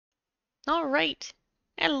All right.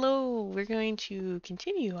 Hello. We're going to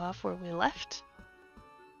continue off where we left.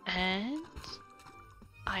 And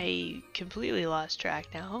I completely lost track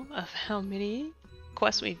now of how many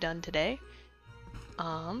quests we've done today.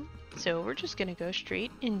 So we're just gonna go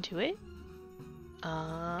straight into it.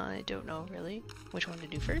 I don't know really which one to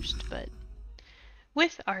do first, but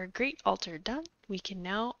with our great altar done, we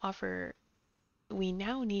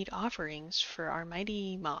now need offerings for our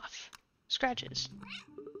mighty moth. Scratches.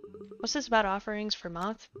 What's this about offerings for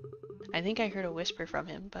moth? I think I heard a whisper from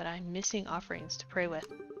him, but I'm missing offerings to pray with.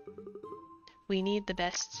 We need the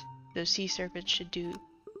best those sea serpents should do.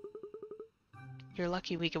 You're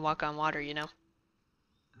lucky we can walk on water, you know.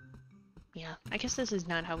 Yeah, I guess this is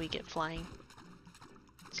not how we get flying.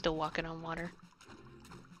 Still walking on water.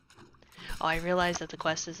 Oh, I realize that the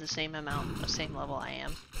quest is the same amount, the same level I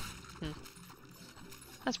am.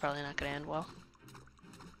 That's probably not gonna end well.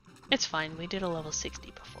 It's fine, we did a level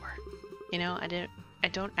 60 before. You know, I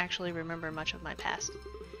don't actually remember much of my past.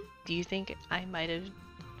 Do you think I might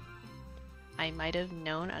have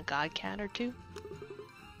known a god cat or two? ...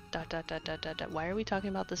 Why are we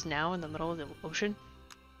talking about this now in the middle of the ocean?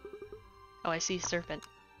 Oh, I see a serpent.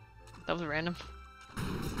 That was random.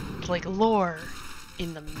 It's like lore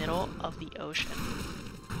in the middle of the ocean.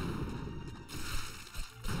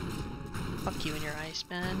 Fuck you and your ice,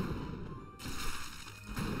 man.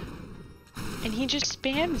 And he just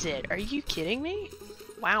spams it. Are you kidding me?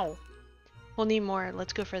 Wow. We'll need more.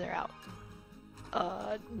 Let's go further out.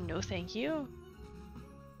 No thank you.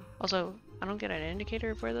 Also, I don't get an indicator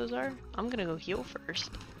of where those are. I'm gonna go heal first.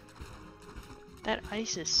 That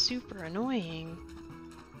ice is super annoying.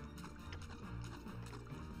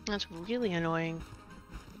 That's really annoying.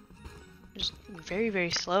 Just very, very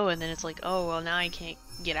slow, and then it's like, oh, well, now I can't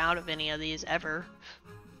get out of any of these ever.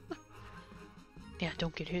 Yeah,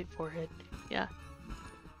 don't get hit, forehead. Yeah.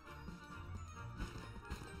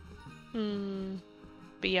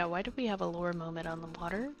 But yeah, why did we have a lore moment on the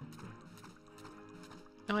water?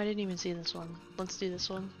 Oh, I didn't even see this one. Let's do this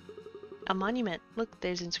one. A monument. Look,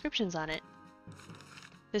 there's inscriptions on it.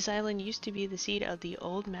 This island used to be the seat of the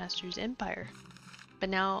old master's empire, but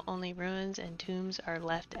now only ruins and tombs are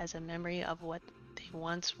left as a memory of what they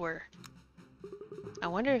once were. I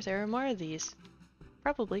wonder if there are more of these.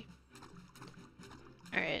 Probably.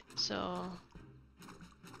 Alright, so...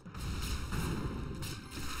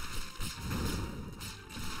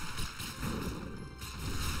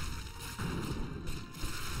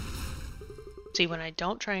 See, when I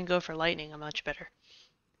don't try and go for lightning, I'm much better.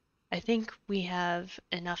 I think we have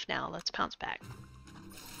enough now. Let's pounce back.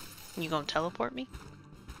 You gonna teleport me?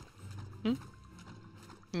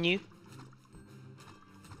 You?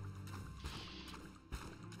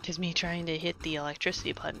 Because me trying to hit the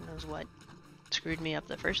electricity button is what screwed me up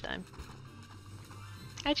the first time.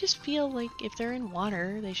 I just feel like if they're in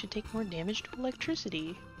water, they should take more damage to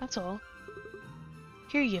electricity. That's all.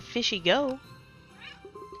 Here you fishy go.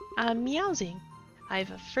 I'm meowsing. I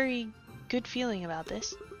have a furry good feeling about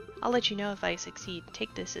this. I'll let you know if I succeed.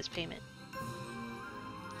 Take this as payment.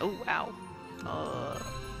 Oh, wow.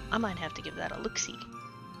 I might have to give that a look-see.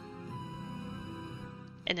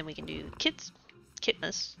 And then we can do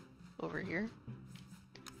Kitmas over here.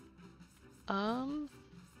 Is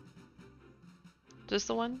this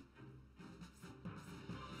the one?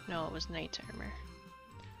 No, it was Knight's Armor.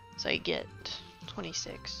 So I get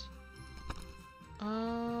 26.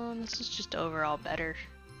 This is just overall better.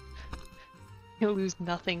 You'll lose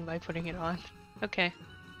nothing by putting it on. Okay.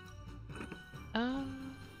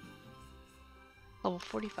 Level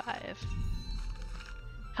 45.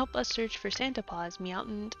 Help us search for Santa Paws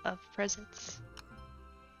Mountain of Presents.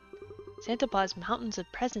 Santa Paws Mountains of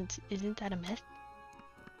Presents, isn't that a myth?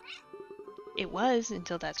 It was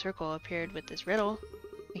until that circle appeared with this riddle.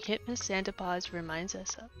 The Kitmas Santa Paws reminds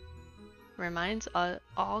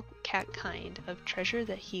all cat kind of treasure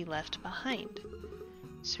that he left behind.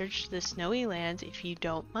 Search the snowy lands if you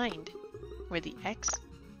don't mind. Where the X,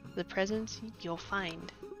 the presents you'll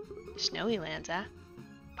find. Snowy lands, ah?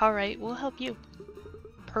 Alright, we'll help you.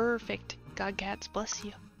 Perfect. God cats bless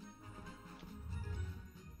you.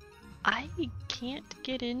 I can't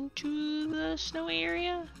get into the snowy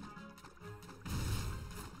area.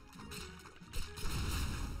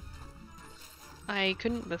 I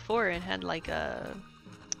couldn't before. It had like a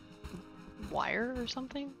wire or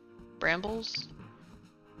something? Brambles?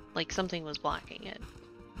 Like something was blocking it,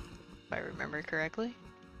 if I remember correctly.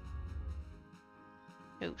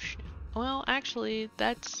 Oh shit. Well, actually,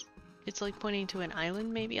 it's like pointing to an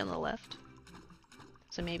island maybe on the left.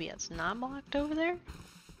 So maybe it's not blocked over there?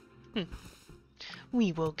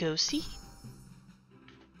 We will go see.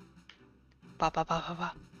 Ba ba ba ba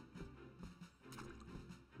ba.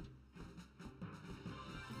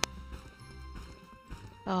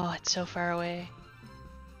 Oh, it's so far away.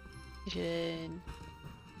 I should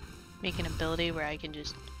make an ability where I can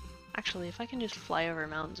just... Actually, if I can just fly over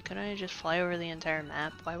mountains, couldn't I just fly over the entire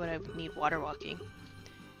map? Why would I need water walking?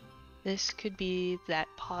 This could be that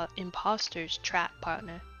imposter's trap,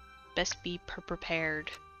 partner. Best be prepared.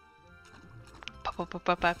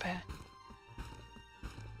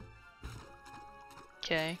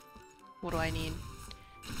 Okay. What do I need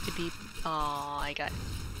to be... Aw, I got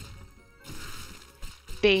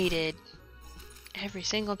baited. Every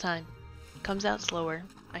single time. Comes out slower.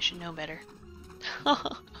 I should know better.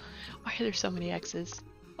 Why are there so many X's?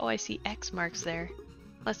 Oh, I see X marks there.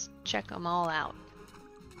 Let's check them all out.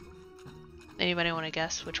 Anybody want to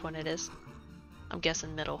guess which one it is? I'm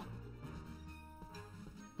guessing middle.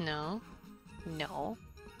 No. No.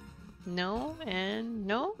 No, and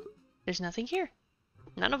no. There's nothing here.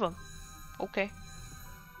 None of them. Okay.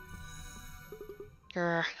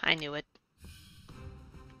 Grr, I knew it.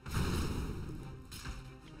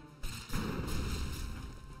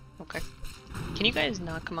 Okay. Can you guys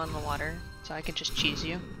not come on the water so I can just cheese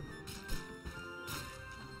you?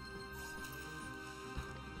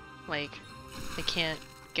 Like, I can't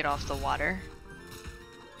get off the water.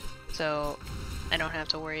 So I don't have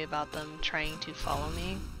to worry about them trying to follow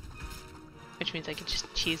me. Which means I can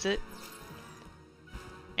just cheese it.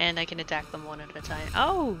 And I can attack them one at a time.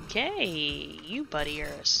 Okay! You buddy are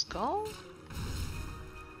a skull?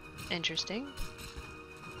 Interesting.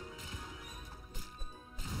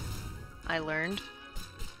 I learned.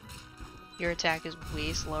 Your attack is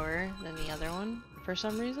way slower than the other one for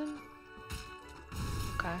some reason.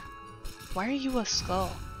 Okay. Why are you a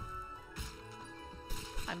skull?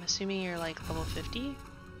 I'm assuming you're like level 50?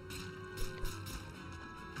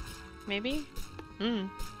 Maybe? Hmm.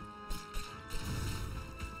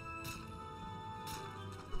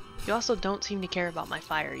 You also don't seem to care about my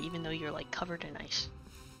fire, even though you're like covered in ice.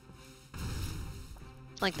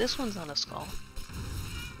 Like this one's not a skull.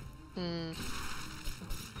 Hmm.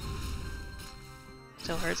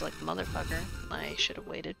 Still hurts like a motherfucker. I should have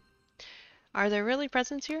waited. Are there really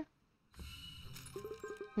presents here?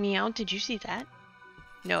 Meow, did you see that?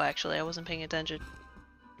 No, actually, I wasn't paying attention.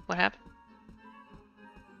 What happened?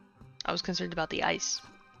 I was concerned about the ice.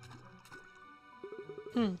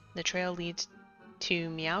 The trail leads to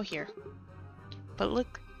Meow here. But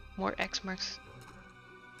look, more X marks.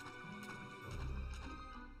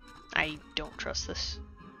 I don't trust this.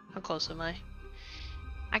 How close am I?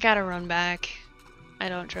 I gotta run back. I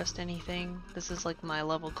don't trust anything. This is like my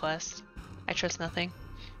level quest. I trust nothing.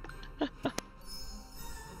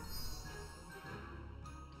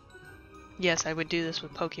 Yes, I would do this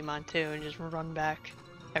with Pokemon too and just run back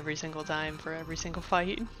every single time for every single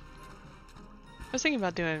fight. I was thinking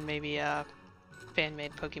about doing maybe a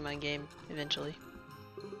fan-made Pokemon game eventually.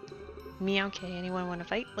 Meow, okay, anyone want to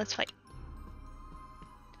fight? Let's fight.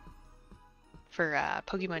 For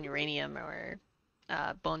Pokemon Uranium or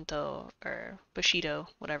Bonto or Bushido,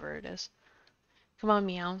 whatever it is. Come on,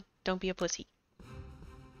 Meow, don't be a pussy.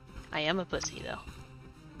 I am a pussy though.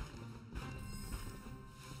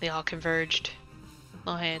 They all converged.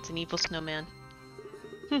 Oh hey, it's an evil snowman.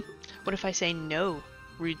 What if I say no,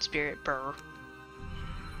 rude spirit burr?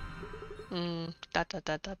 Okay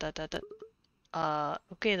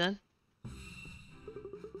then.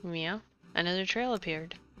 Meow. Another trail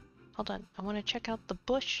appeared. Hold on, I want to check out the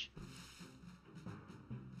bush.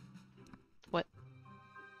 What?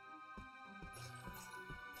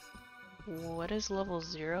 What does level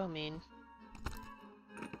 0 mean?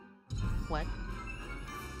 What?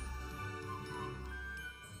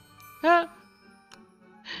 Ah!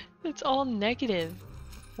 It's all negative.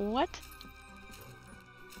 What?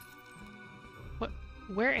 What?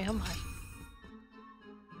 Where am I?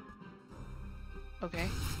 Okay.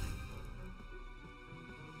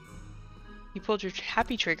 You pulled your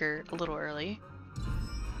happy trigger a little early.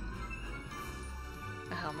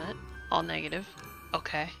 A helmet. All negative.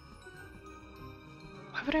 Okay.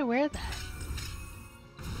 Why would I wear that?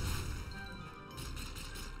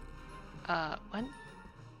 What?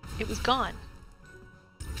 It was gone.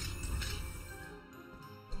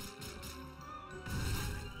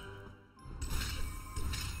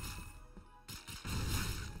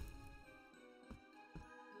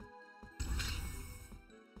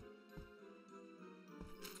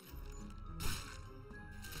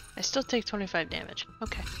 I still take 25 damage.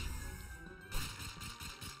 Okay.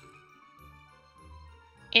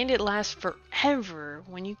 And it lasts forever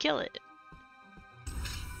when you kill it.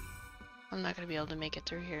 I'm not gonna be able to make it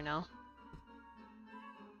through here now.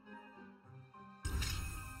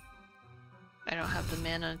 I don't have the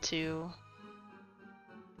mana to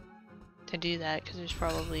do that because there's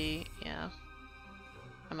probably, yeah.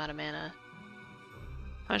 I'm out of mana.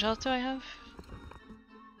 How much health do I have?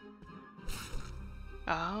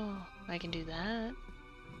 Oh, I can do that.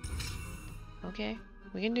 Okay,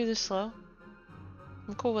 we can do this slow.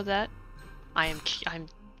 I'm cool with that. I'm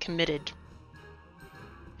committed.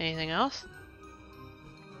 Anything else?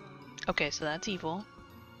 Okay, so that's evil.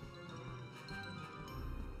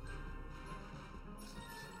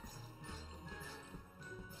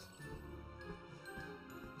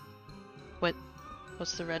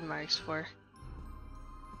 What's the red marks for?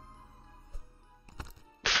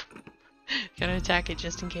 Gotta attack it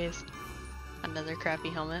just in case. Another crappy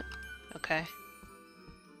helmet. Okay.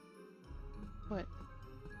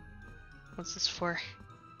 What's this for?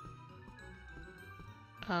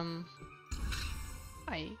 I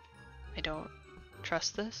don't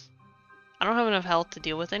trust this. I don't have enough health to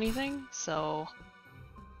deal with anything, so...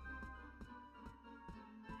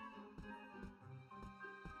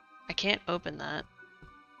 I can't open that.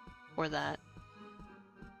 Or that.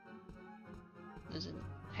 There's an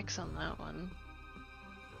X on that one.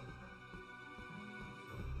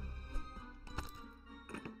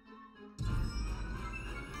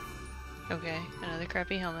 Okay, another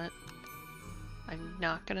crappy helmet. I'm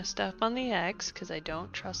not gonna step on the X because I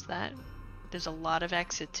don't trust that. There's a lot of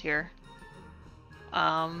exits here.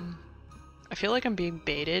 I feel like I'm being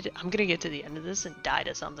baited. I'm gonna get to the end of this and die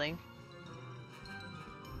to something.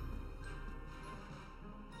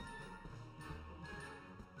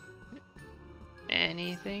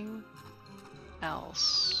 Anything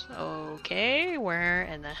else? Okay, where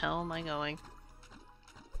in the hell am I going?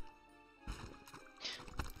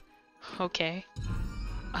 Okay.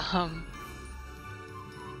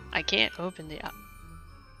 I can't open the up.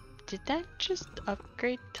 Did that just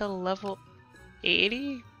upgrade to level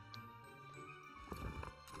 80?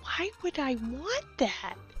 Why would I want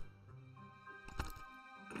that?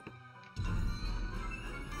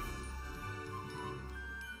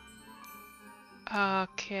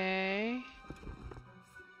 Okay.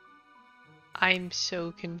 I'm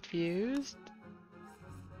so confused.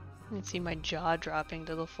 I can see my jaw dropping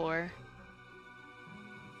to the floor.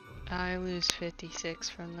 I lose 56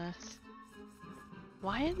 from this.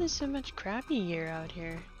 Why is there so much crappy gear out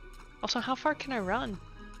here? Also, how far can I run?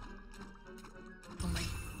 Oh my...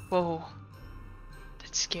 Whoa.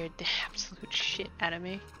 That scared the absolute shit out of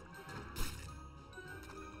me.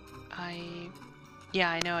 Yeah,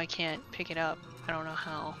 I know I can't pick it up. I don't know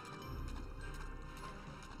how.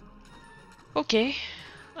 Okay.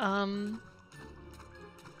 Oh,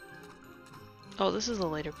 this is a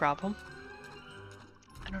later problem.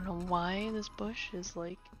 I don't know why this bush is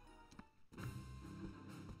like...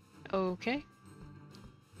 Okay.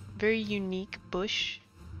 Very unique bush.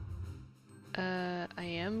 I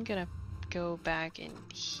am gonna go back and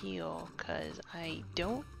heal because I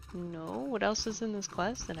don't know what else is in this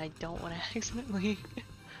quest and I don't want to accidentally...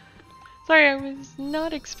 Sorry, I was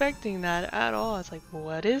not expecting that at all. It's like,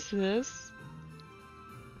 what is this?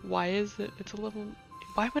 Why is it? It's a level...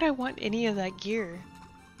 Why would I want any of that gear?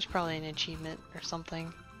 There's probably an achievement or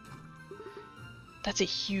something. That's a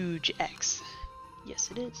huge X.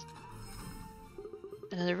 Yes, it is.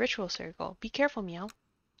 Another ritual circle. Be careful, meow.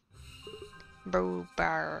 Bro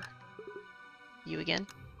bar. You again?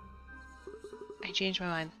 I changed my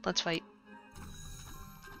mind. Let's fight.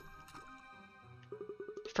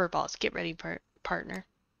 Furballs, get ready, partner.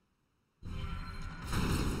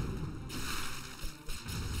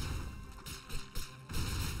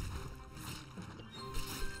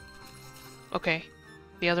 Okay.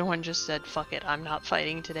 The other one just said, fuck it, I'm not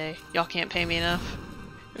fighting today. Y'all can't pay me enough.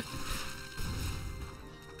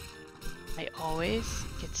 I always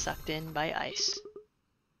get sucked in by ice.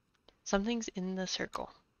 Something's in the circle.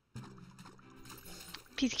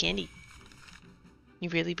 Piece of candy. You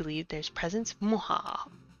really believe there's presents? Mwaha.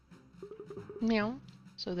 Meow.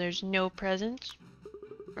 So there's no presents?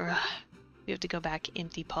 Ugh. We have to go back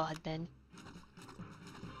empty pod then.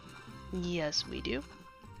 Yes, we do.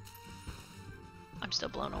 I'm still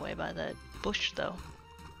blown away by that bush though.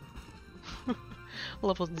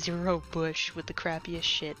 Level 0 bush with the crappiest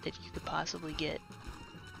shit that you could possibly get.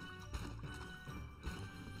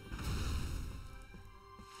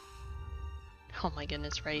 Oh my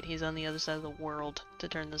goodness, right? He's on the other side of the world to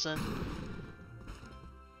turn this in.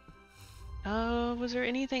 Was there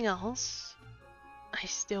anything else? I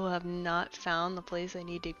still have not found the place I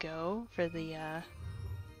need to go for the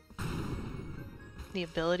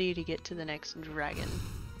ability to get to the next dragon.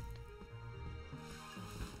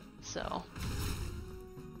 So...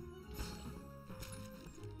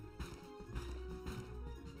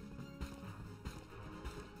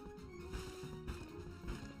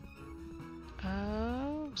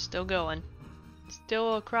 still going.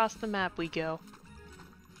 Still across the map we go.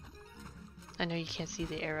 I know you can't see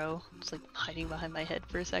the arrow. It's like hiding behind my head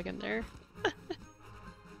for a second there.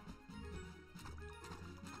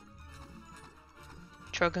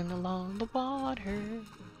 Trugging along the water.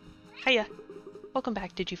 Hiya! Welcome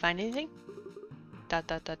back. Did you find anything? Dot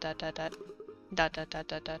dot dot dot dot dot. Dot dot dot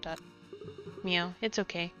dot dot dot. Meow, it's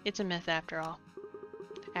okay. It's a myth after all.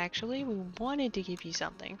 Actually, we wanted to give you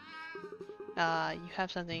something. You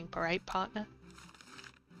have something, right, partner?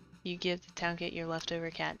 You give the town gate your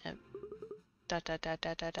leftover catnip. Dot dot dot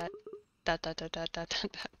dot dot dot. Dot dot dot dot dot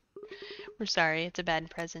dot dot. We're sorry, it's a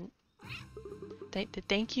bad present.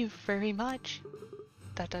 Thank you very much.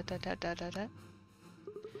 Dot dot dot dot dot dot dot.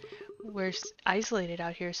 We're isolated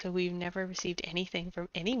out here, so we've never received anything from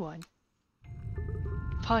anyone.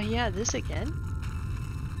 Oh yeah, this again?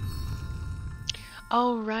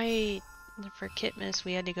 Oh right, for Kitmas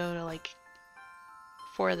we had to go to like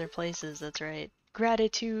 4 other places, that's right.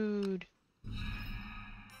 Gratitude!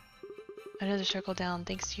 Another circle down,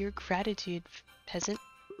 thanks to your gratitude, peasant.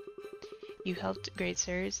 You helped, great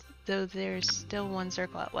sirs, though there's still 1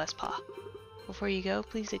 circle at Westpaw. Before you go,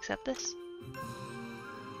 please accept this.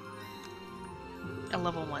 A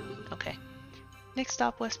level 1, okay. Next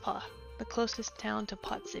stop, Westpaw, the closest town to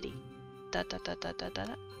Pot City. Dot dot dot dot dot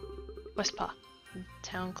dot. Westpaw,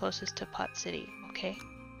 town closest to Pot City, okay?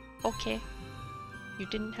 Okay. You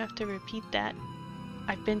didn't have to repeat that.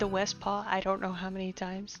 I've been to Westpaw I don't know how many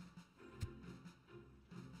times.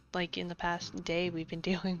 Like in the past day we've been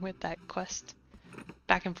dealing with that quest.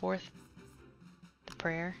 Back and forth. The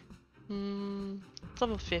prayer. It's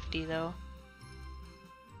level 50 though.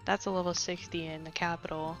 That's a level 60 in the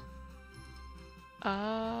capital.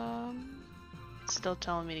 It's still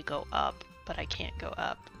telling me to go up, but I can't go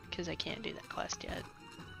up because I can't do that quest yet.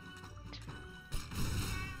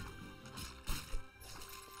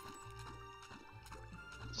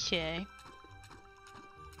 Okay.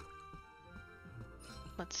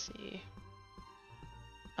 Let's see.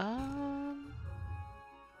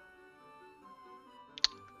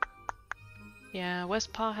 Yeah,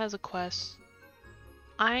 Westpaw has a quest.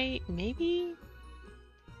 Maybe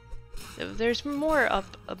there's more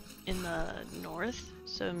up in the north,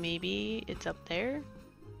 so maybe it's up there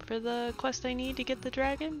for the quest I need to get the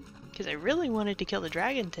dragon. Because I really wanted to kill the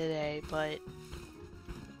dragon today, but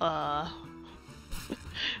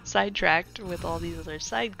sidetracked with all these other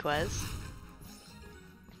side quests.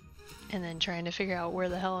 And then trying to figure out where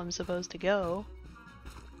the hell I'm supposed to go.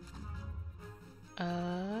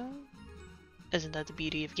 Isn't that the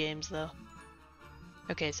beauty of games, though?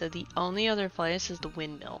 Okay, so the only other place is the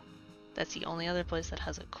windmill. That's the only other place that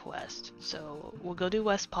has a quest. So we'll go do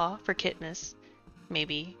Westpaw for Kitmas,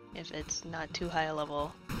 maybe, if it's not too high a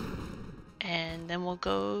level. And then we'll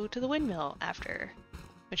go to the windmill after,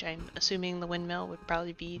 which I'm assuming the windmill would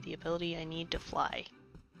probably be the ability I need to fly.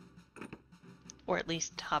 Or at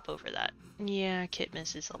least hop over that. Yeah,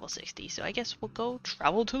 Kitmas is level 60, so I guess we'll go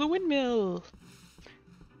travel to the windmill!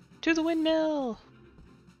 To the windmill!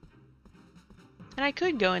 And I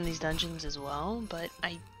could go in these dungeons as well, but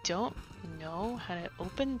I don't know how to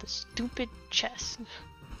open the stupid chest.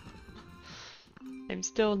 I'm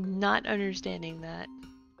still not understanding that.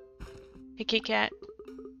 Hey Kit Kat,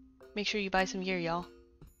 make sure you buy some gear, y'all.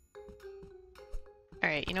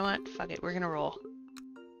 Alright, you know what? Fuck it, we're gonna roll.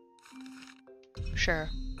 Sure.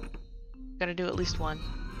 Gotta do at least one.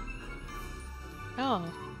 Oh,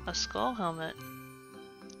 a skull helmet.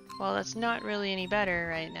 Well, that's not really any better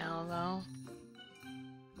right now, though.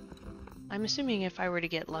 I'm assuming if I were to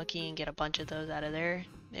get lucky and get a bunch of those out of there,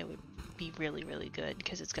 it would be really, really good,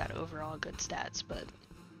 because it's got overall good stats, but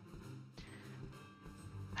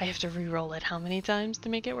I have to re-roll it how many times to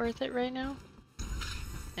make it worth it right now?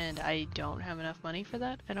 And I don't have enough money for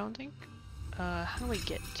that, I don't think. How do we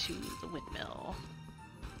get to the windmill?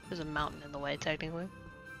 There's a mountain in the way, technically.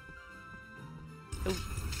 Oh,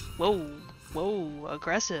 whoa, whoa,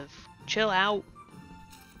 aggressive. Chill out.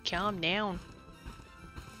 Calm down.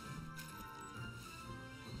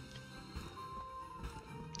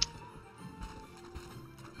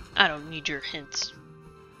 I don't need your hints.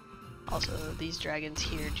 Also, these dragons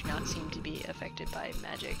here do not seem to be affected by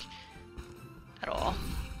magic at all.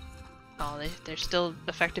 Oh, they're still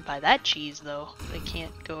affected by that cheese, though. They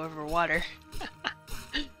can't go over water.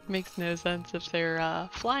 Makes no sense if they're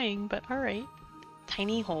flying, but alright.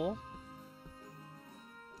 Tiny hole.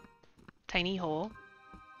 Tiny hole.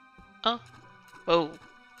 Oh. Whoa.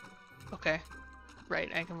 Okay.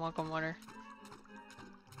 Right, I can walk on water.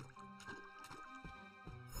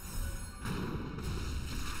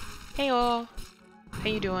 Heyo! How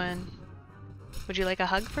you doing? Would you like a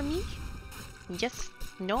hug from me? Yes?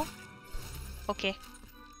 No? Okay.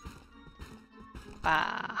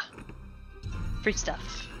 Ah. Free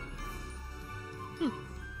stuff.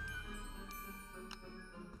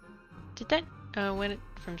 Did that went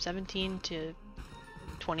from 17 to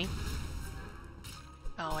 20?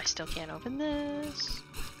 Oh, I still can't open this.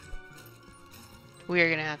 We are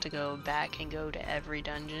gonna have to go back and go to every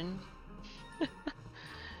dungeon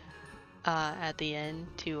at the end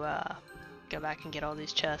to go back and get all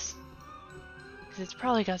these chests. Because it's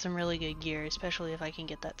probably got some really good gear, especially if I can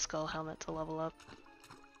get that skull helmet to level up.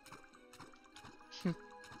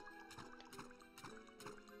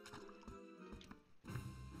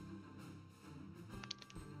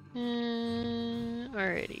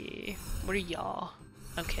 Alrighty. What are y'all?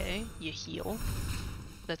 Okay, you heal.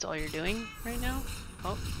 That's all you're doing right now?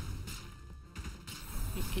 Oh.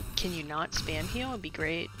 Can you not spam heal? It'd be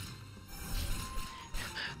great.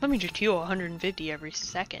 Let me just heal 150 every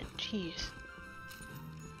second. Jeez.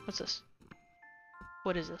 What's this?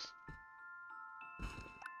 What is this?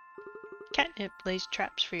 Catnip lays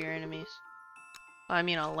traps for your enemies. Well, I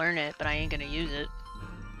mean, I'll learn it, but I ain't gonna use it.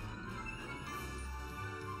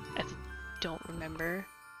 I don't remember.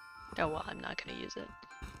 Oh well, I'm not gonna use it.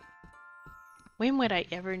 When would I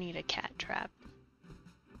ever need a cat trap?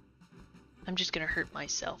 I'm just gonna hurt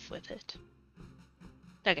myself with it.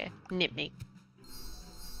 Okay, nip me.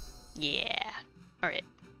 Yeah. Alright.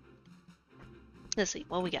 Let's see,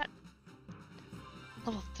 what we got?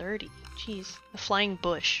 Level 30. Jeez. A flying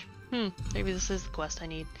bush. Maybe this is the quest I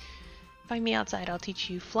need. Find me outside, I'll teach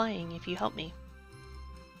you flying if you help me.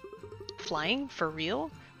 Flying? For real?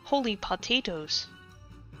 Holy potatoes.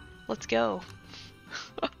 Let's go.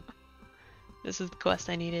 This is the quest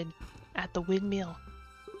I needed. At the windmill.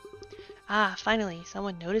 Ah, finally,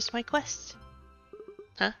 someone noticed my quest.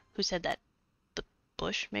 Huh? Who said that? The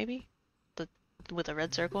bush, maybe? With a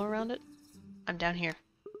red circle around it? I'm down here.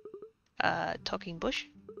 Talking bush?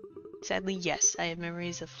 Sadly, yes, I have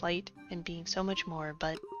memories of flight and being so much more,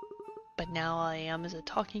 but now all I am is a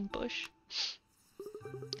talking bush.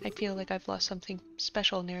 I feel like I've lost something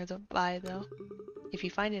special nearby, though. If you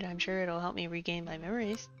find it, I'm sure it'll help me regain my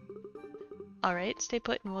memories. Alright, stay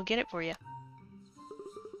put and we'll get it for you.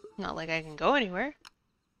 Not like I can go anywhere.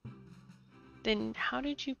 Then how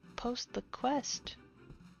did you post the quest?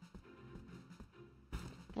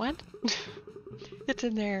 What? It's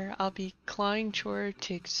in there. I'll be clawing chore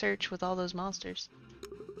to search with all those monsters.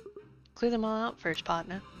 Clear them all out first,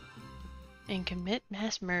 partner. And commit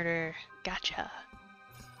mass murder. Gotcha.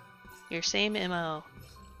 Your same MO.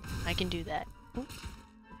 I can do that. Ooh.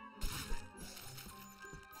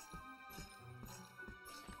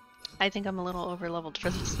 I think I'm a little over-leveled for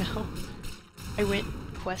this now. I went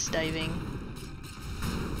quest diving.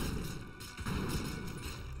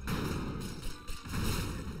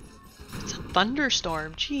 It's a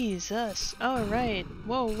thunderstorm, Jesus. Alright.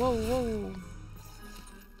 Whoa, whoa, whoa.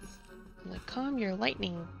 Like, calm your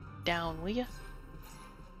lightning down, will ya?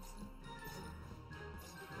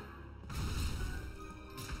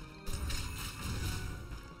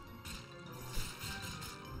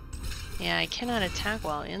 Yeah, I cannot attack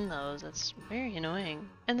while in those. That's very annoying.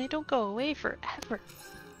 And they don't go away forever.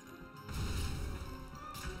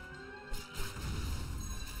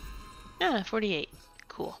 Ah, 48.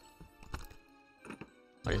 Cool.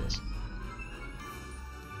 What is this?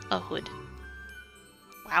 A hood.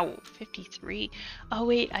 Wow, 53. Oh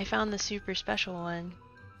wait, I found the super special one.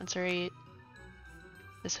 That's right.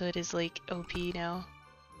 This hood is like OP now.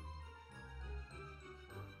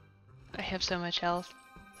 I have so much health.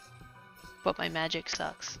 But my magic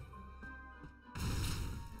sucks.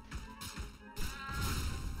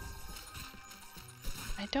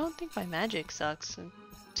 I don't think my magic sucks. It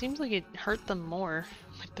seems like it hurt them more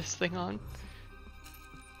with this thing on.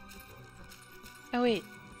 Oh wait,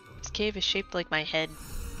 this cave is shaped like my head.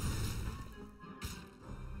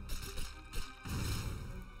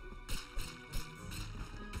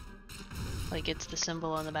 Like it's the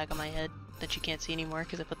symbol on the back of my head that you can't see anymore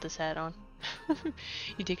because I put this hat on.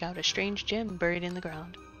 You dig out a strange gem buried in the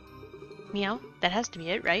ground. Meow, that has to be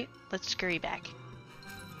it, right? Let's scurry back.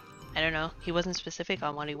 I don't know, he wasn't specific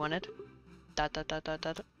on what he wanted. Dot dot dot dot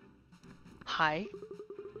dot. Hi.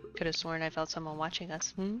 Could have sworn I felt someone watching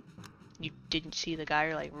us. You didn't see the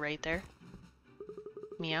guy like right there?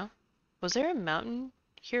 Meow. Was there a mountain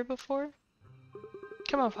here before?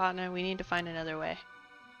 Come on, partner, we need to find another way.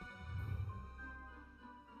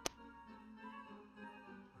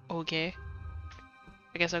 Okay.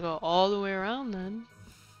 I guess I'll go all the way around then.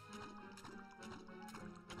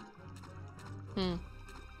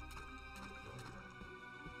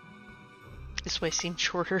 This way seemed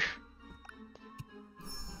shorter.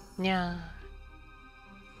 Yeah.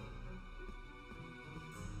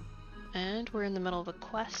 And we're in the middle of a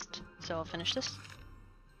quest, so I'll finish this.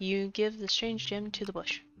 You give the strange gem to the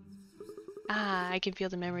bush. Ah, I can feel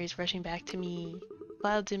the memories rushing back to me.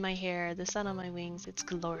 Clouds in my hair, the sun on my wings, it's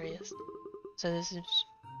glorious.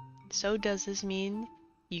 So does this mean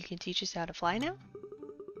you can teach us how to fly now?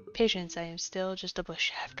 Patience, I am still just a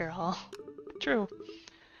bush after all. True.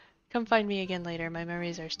 Come find me again later, my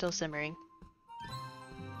memories are still simmering.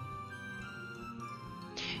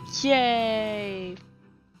 Yay!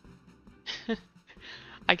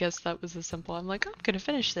 I guess that was as simple. I'm like, I'm gonna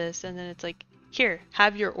finish this, and then it's like, here,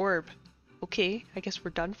 have your orb. Okay, I guess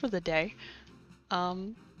we're done for the day.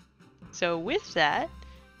 So with that,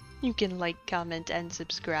 you can like, comment, and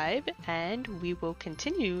subscribe, and we will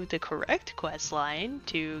continue the correct quest line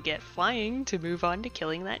to get flying to move on to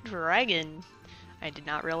killing that dragon. I did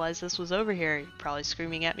not realize this was over here. You're probably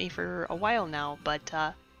screaming at me for a while now, but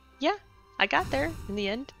yeah, I got there in the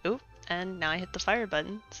end. Oh, and now I hit the fire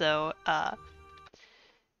button. So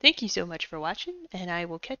thank you so much for watching, and I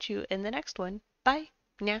will catch you in the next one. Bye.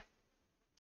 Nah.